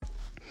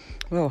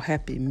Well,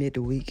 happy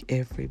midweek,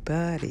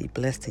 everybody.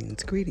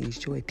 Blessings, greetings,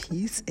 joy,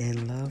 peace,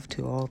 and love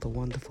to all the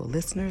wonderful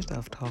listeners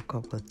of Talk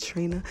Up with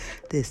Trina.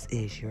 This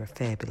is your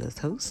fabulous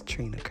host,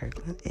 Trina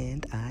Kirkland,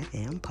 and I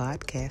am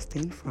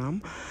podcasting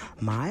from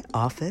my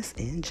office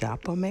in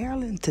Joppa,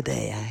 Maryland.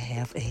 Today I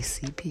have a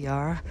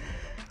CPR,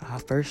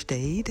 first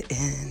aid,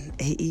 and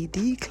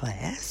AED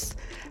class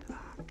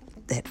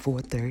at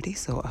 4:30,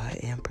 so I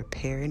am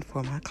preparing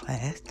for my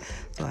class.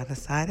 So I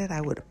decided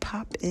I would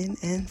pop in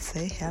and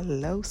say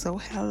hello. So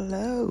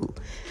hello.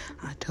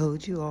 I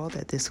told you all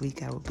that this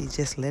week I would be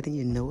just letting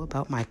you know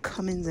about my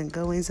comings and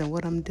goings and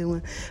what I'm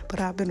doing,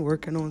 but I've been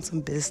working on some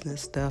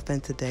business stuff,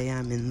 and today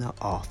I'm in the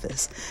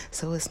office.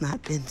 So it's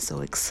not been so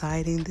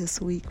exciting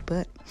this week,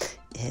 but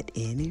at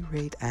any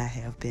rate, I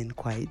have been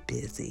quite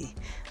busy.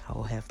 I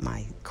will have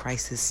my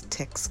crisis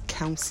text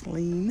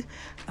counseling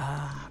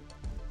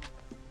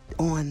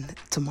on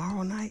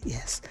tomorrow night.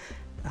 Yes.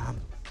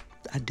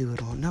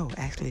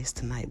 Actually it's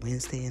tonight,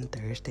 Wednesday and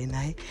Thursday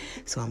night.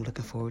 So I'm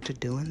looking forward to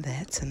doing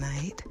that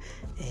tonight.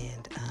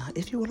 And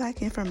if you would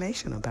like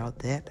information about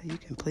that, you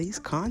can please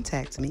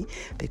contact me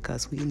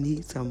because we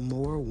need some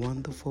more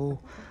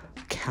wonderful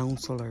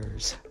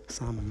counselors,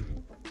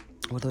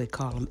 what do they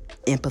call them?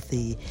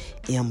 Empathy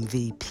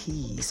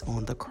MVPs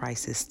on the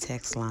crisis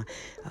text line.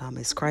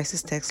 It's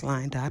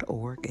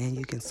crisistextline.org, and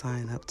you can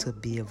sign up to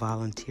be a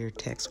volunteer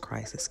text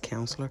crisis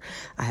counselor.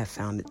 I have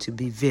found it to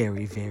be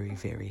very, very,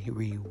 very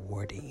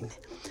rewarding.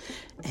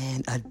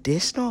 And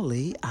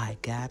additionally, I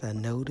got a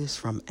notice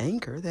from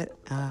Anchor that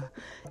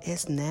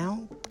it's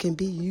now can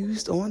be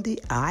used on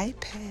the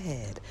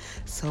iPad.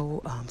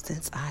 So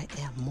since I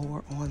am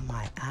more on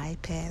my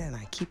iPad and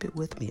I keep it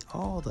with me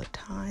all the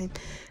time,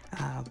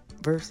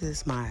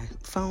 versus my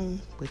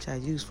phone, which I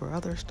use for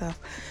other stuff,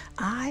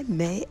 I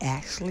may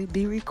actually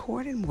be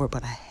recording more,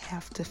 but I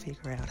have to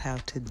figure out how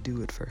to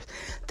do it first.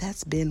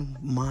 That's been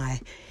my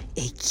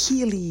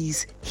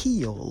Achilles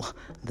heel,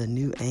 the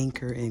new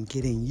Anchor, and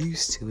getting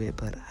used to it,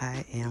 but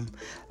I am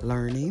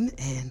learning.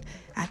 And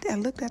I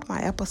looked at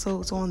my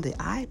episodes on the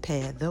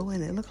iPad though,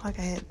 and it looked like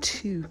I had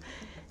 2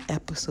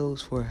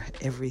 episodes for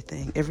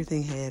everything.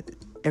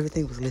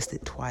 Everything was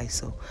listed twice,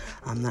 so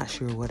I'm not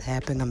sure what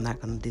happened. I'm not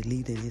going to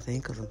delete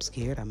anything because I'm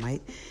scared I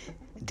might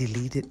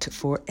delete it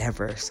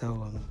forever.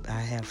 So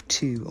I have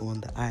 2 on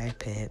the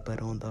iPad,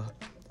 but on the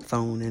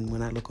phone and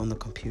when I look on the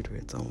computer,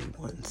 it's only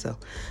 1. So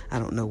I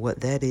don't know what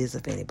that is.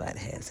 If anybody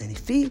has any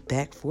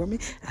feedback for me,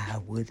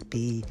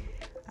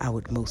 I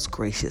would most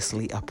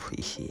graciously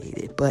appreciate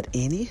it. But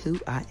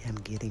anywho, I am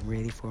getting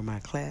ready for my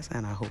class,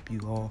 and I hope you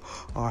all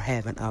are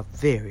having a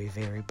very,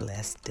 very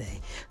blessed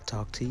day.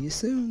 Talk to you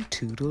soon.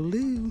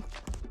 Toodaloo.